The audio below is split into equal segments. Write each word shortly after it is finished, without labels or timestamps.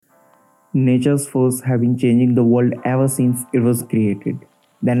Nature's force have been changing the world ever since it was created.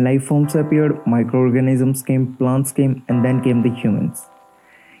 Then life forms appeared, microorganisms came, plants came, and then came the humans.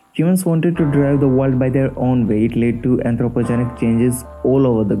 Humans wanted to drive the world by their own way. It led to anthropogenic changes all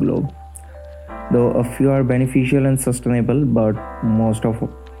over the globe. Though a few are beneficial and sustainable, but most of,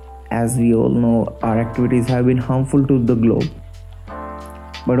 as we all know, our activities have been harmful to the globe.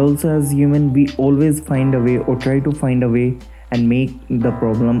 But also, as human, we always find a way or try to find a way and make the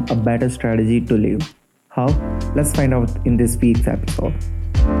problem a better strategy to live. How? Let's find out in this week's episode.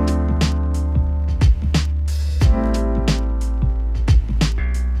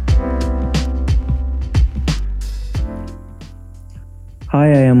 Hi,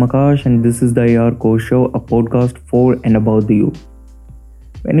 I am Akash, and this is the AR Co Show, a podcast for and about the youth.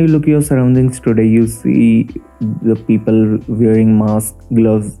 When you look your surroundings today, you see the people wearing masks,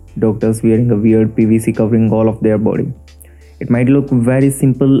 gloves, doctors wearing a weird PVC covering all of their body. It might look very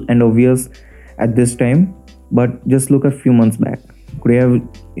simple and obvious at this time, but just look a few months back. Could you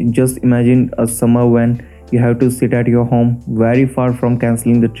have just imagined a summer when you have to sit at your home very far from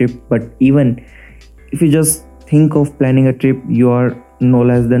canceling the trip? But even if you just think of planning a trip, you are no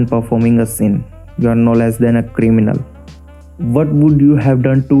less than performing a sin. You are no less than a criminal. What would you have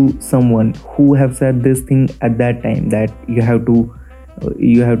done to someone who have said this thing at that time, that you have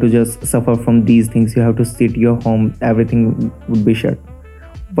to just suffer from these things, you have to sit your home, everything would be shut?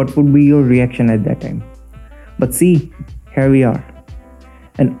 What would be your reaction at that time? But see, here we are,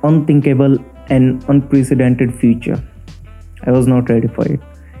 an unthinkable and unprecedented future. I was not ready for it,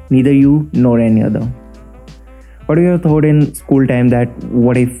 neither you nor any other. What do you thought in school time that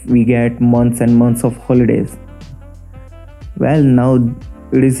what if we get months and months of holidays? Well, now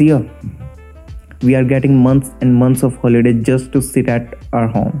it is here. We are getting months and months of holiday just to sit at our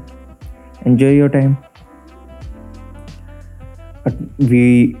home. Enjoy your time. But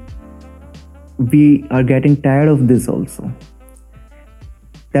we are getting tired of this also.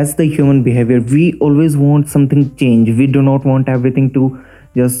 That's the human behavior. We always want something change. We do not want everything to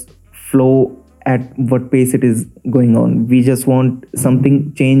just flow at what pace it is going on. We just want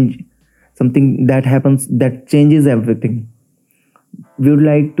something change, something that happens that changes everything. We would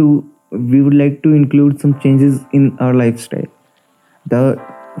like to include some changes in our lifestyle. The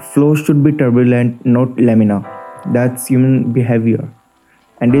flow should be turbulent, not laminar. That's human behavior,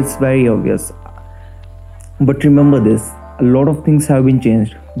 and it's very obvious. But remember this, a lot of things have been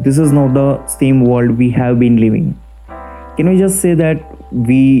changed. This is not the same world we have been living. Can we just say that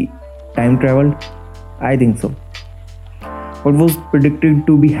we time traveled? I think so. What was predicted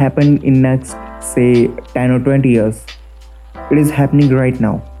to be happen in next, say, 10 or 20 years, it is happening right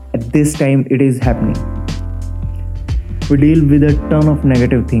now. At this time, it is happening. We deal with a ton of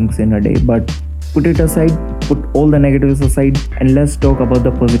negative things in a day, but put it aside, put all the negatives aside, and let's talk about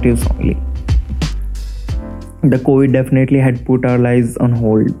the positives only. The COVID definitely had put our lives on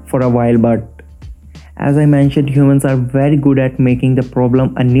hold for a while, but as I mentioned, humans are very good at making the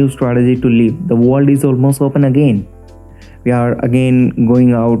problem a new strategy to live. The world is almost open again. We are again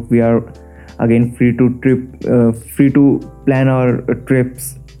going out. We are again free to plan our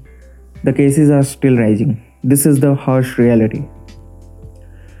trips. The cases are still rising. This is the harsh reality.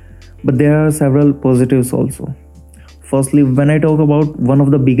 But there are several positives also. Firstly, when I talk about one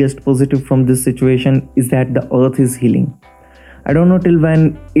of the biggest positive from this situation is that the earth is healing. I don't know till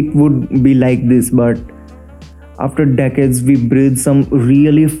when it would be like this, but after decades we breathe some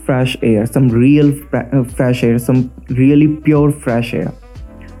really fresh air, fresh air, some really pure fresh air.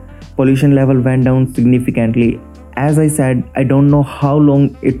 Pollution level went down significantly. As I said, I don't know how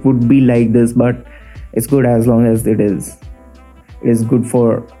long it would be like this, but it's good as long as it is. It is good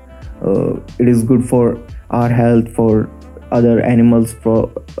for our health, for other animals,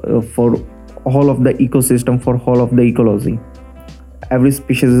 for all of the ecosystem, for all of the ecology. Every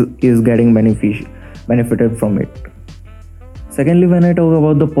species is getting benefited from it. Secondly, when I talk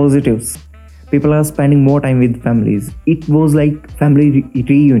about the positives, people are spending more time with families. It was like family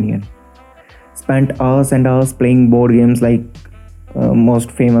reunion. Spent hours and hours playing board games like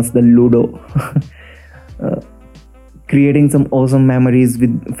most famous the Ludo, creating some awesome memories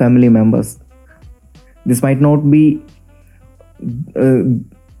with family members. This might not be. Uh,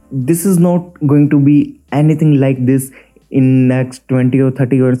 this is not going to be anything like this in next 20 or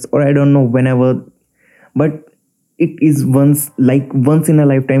 30 years, or I don't know whenever, but it is once in a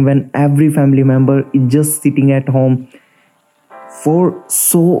lifetime when every family member is just sitting at home for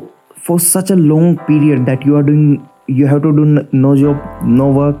such a long period that you have to do no job,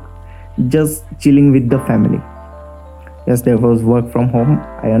 no work, just chilling with the family. Yes, there was work from home,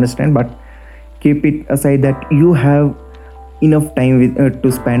 I understand, but keep it aside that you have enough time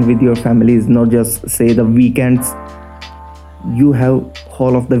to spend with your families, not just say the weekends. You have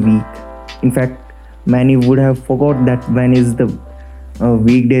whole of the week. In fact, many would have forgot that when is the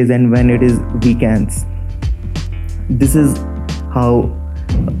weekdays and when it is weekends. This is how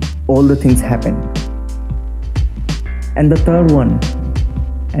all the things happen. And the third one,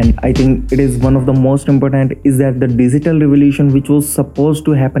 and I think it is one of the most important, is that the digital revolution, which was supposed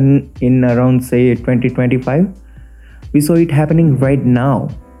to happen in around say 2025, we saw it happening right now.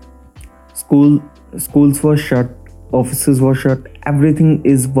 Schools were shut, offices were shut, everything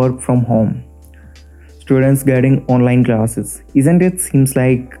is work from home. Students getting online classes. Isn't it seems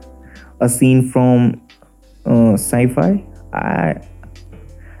like a scene from sci-fi?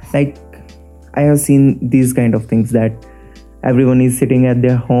 Like I have seen these kind of things that everyone is sitting at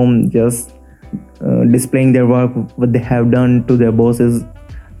their home just displaying their work, what they have done to their bosses,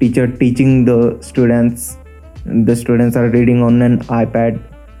 teacher teaching the students are reading on an iPad.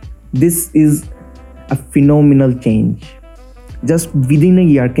 This is a phenomenal change. Just within a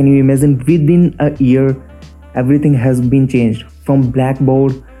year, can you imagine, within a year everything has been changed from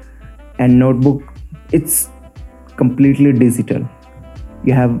blackboard and notebook. It's completely digital.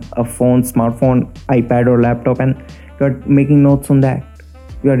 You have a phone, smartphone, iPad or laptop, and you're making notes on that,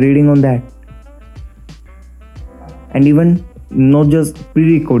 you are reading on that. And even not just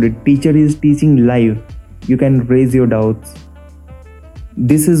pre-recorded, teacher is teaching live, you can raise your doubts.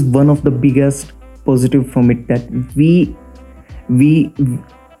 This is one of the biggest positive from it, that we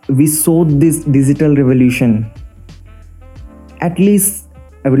we saw this digital revolution at least,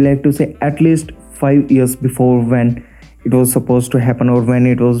 I would like to say, at least 5 years before when it was supposed to happen, or when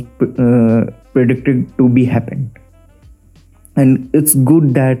it was predicted to be happened. And it's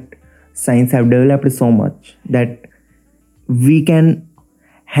good that science have developed so much that we can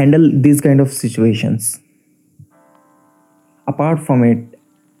handle these kind of situations. Apart from it,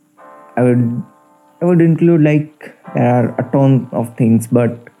 i would I would include, like, there are a ton of things,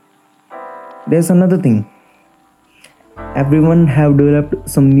 but there's another thing. Everyone have developed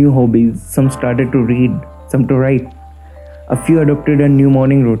some new hobbies. Some started to read, some to write. A few adopted a new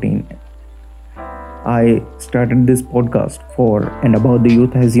morning routine. I started this podcast for and about the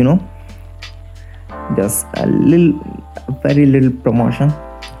youth, as you know. Just a very little promotion.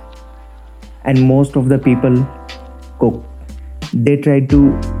 And most of the people cook. They try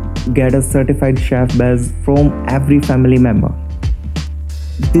to get a certified chef badge from every family member.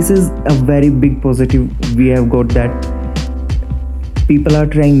 This is a very big positive we have got, that people are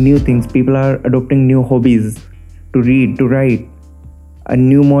trying new things, people are adopting new hobbies, to read, to write, a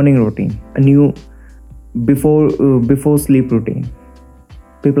new morning routine, a new before sleep routine.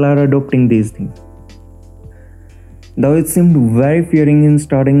 People are adopting these things. Though it seemed very fearing in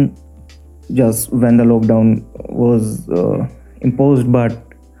starting, just when the lockdown was imposed, but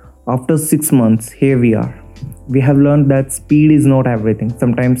after 6 months, here we are. We have learned that speed is not everything.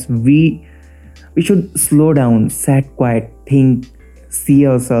 Sometimes we should slow down, sit quiet, think, see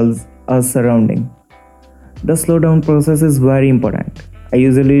ourselves, our surrounding. The slow down process is very important. I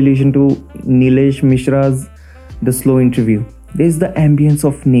usually listen to Nilesh Mishra's The Slow Interview. There's the ambience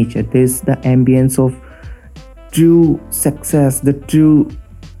of nature. There's the ambience of true success, the true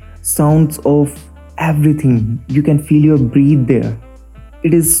sounds of everything. You can feel your breath there.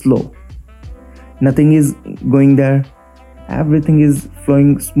 It is slow. Nothing is going there. Everything is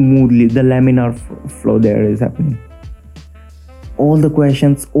flowing smoothly. The laminar flow there is happening. All the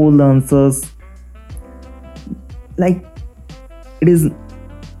questions, all the answers, like, it is.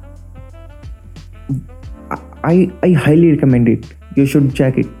 I highly recommend it. You should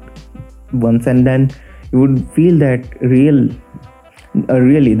check it once, and then you would feel that really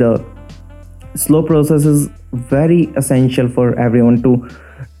the slow process is very essential for everyone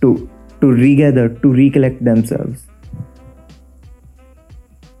to regather, to recollect themselves.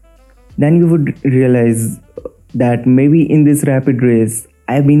 Then you would realize that maybe in this rapid race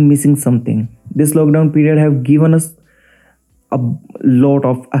I've been missing something. This lockdown period have given us a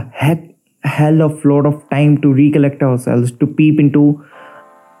hell of lot of time to recollect ourselves, to peep into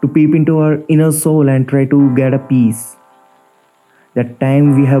our inner soul and try to get a peace. That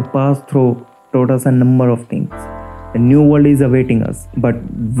time we have passed through taught us a number of things. A new world is awaiting us, but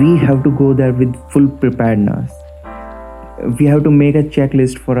we have to go there with full preparedness. We have to make a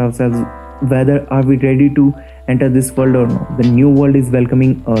checklist for ourselves, whether are we ready to enter this world or not. The new world is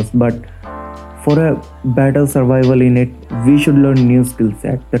welcoming us, but for a better survival in it, we should learn new skill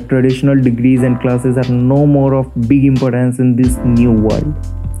set. The traditional degrees and classes are no more of big importance in this new world.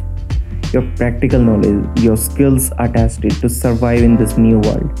 Your practical knowledge, your skills are tested to survive in this new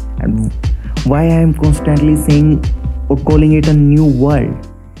world. And why I am constantly saying or calling it a new world,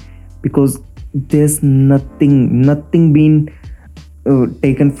 because there's nothing being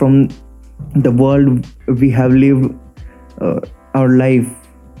taken from the world we have lived our life.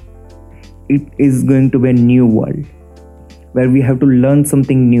 It is going to be a new world where we have to learn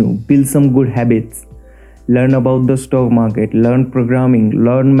something new, build some good habits, learn about the stock market, learn programming,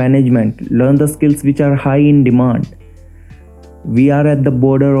 learn management, learn the skills which are high in demand. We are at the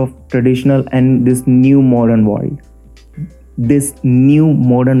border of traditional and this new modern world. This new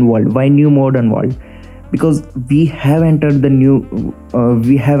modern world. Why new modern world? Because we have entered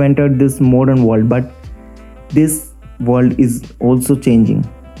this modern world, but this world is also changing.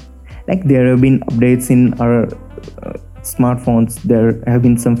 Like there have been updates in our smartphones, there have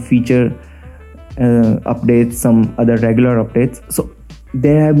been some feature updates, some other regular updates. So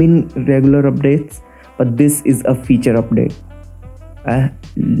there have been regular updates, but this is a feature update. A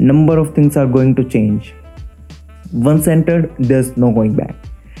number of things are going to change. Once entered, there's no going back.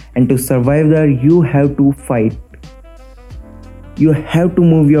 And to survive there, you have to fight. You have to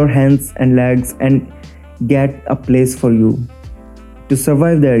move your hands and legs and get a place for you. To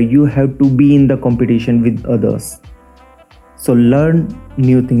survive there, you have to be in the competition with others. So learn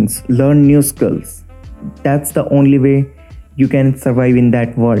new things, learn new skills. That's the only way you can survive in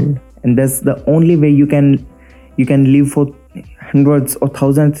that world. And that's the only way you can live for hundreds or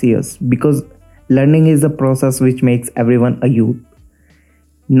thousands of years, because learning is a process which makes everyone a youth.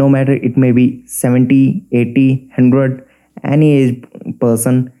 No matter it may be 70, 80, 100, any age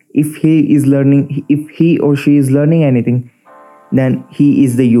person, if he or she is learning anything, then he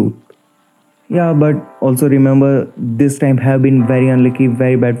is the youth. Yeah, but also remember, this time have been very unlucky,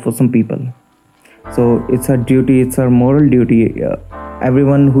 very bad for some people. So it's our duty, it's our moral duty.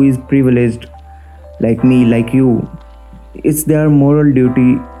 Everyone who is privileged, like me, like you, it's their moral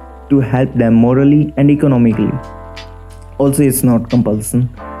duty to help them morally and economically. Also, it's not compulsion.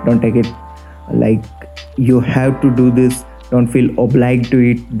 Don't take it like you have to do this. Don't feel obliged to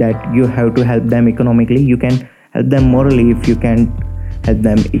it that you have to help them economically. You can help them morally if you can't help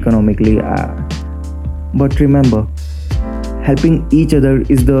them economically. But remember, helping each other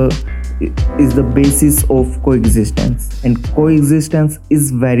is the basis of coexistence, and coexistence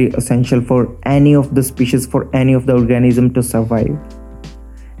is very essential for any of the species, for any of the organism to survive.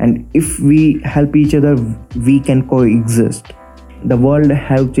 And if we help each other, we can coexist. The world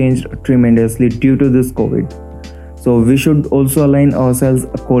have changed tremendously due to this COVID, so we should also align ourselves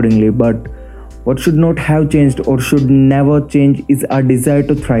accordingly. But what should not have changed or should never change is our desire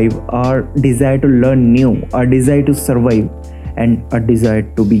to thrive, our desire to learn new, our desire to survive, and our desire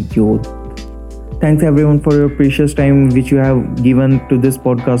to be youth. Thanks everyone for your precious time which you have given to this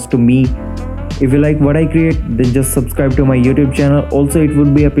podcast to me. If you like what I create, then just subscribe to my YouTube channel. Also, it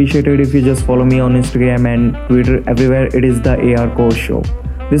would be appreciated if you just follow me on Instagram and Twitter. Everywhere it is the AR Course Show.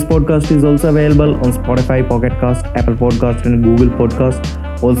 This podcast is also available on Spotify, Pocket Cast, Apple Podcast, and Google Podcast.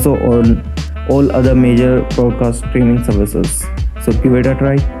 Also on all other major podcast streaming services. So give it a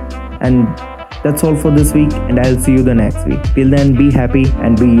try. And that's all for this week, and I'll see you the next week. Till then, be happy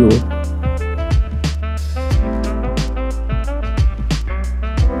and be you.